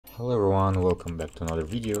Hello everyone, welcome back to another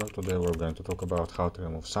video. Today we're going to talk about how to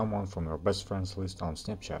remove someone from your best friends list on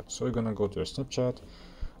Snapchat. So you're gonna go to your Snapchat,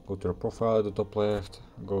 go to your profile at the top left,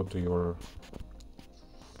 go to your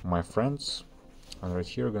My Friends, and right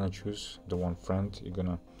here you're gonna choose the one friend you're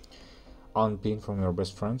gonna unpin from your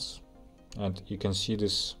best friends. And you can see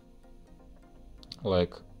this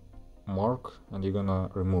like mark, and you're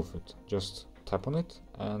gonna remove it. Just tap on it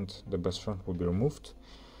and the best friend will be removed.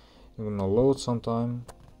 You're gonna load sometime.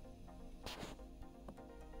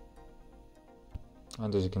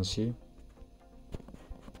 And as you can see,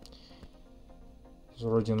 he's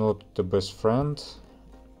already not the best friend.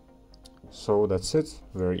 So that's it,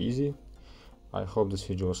 very easy. I hope this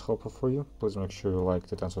video was helpful for you. Please make sure you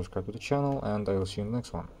liked it and subscribe to the channel, and I will see you in the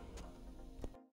next one.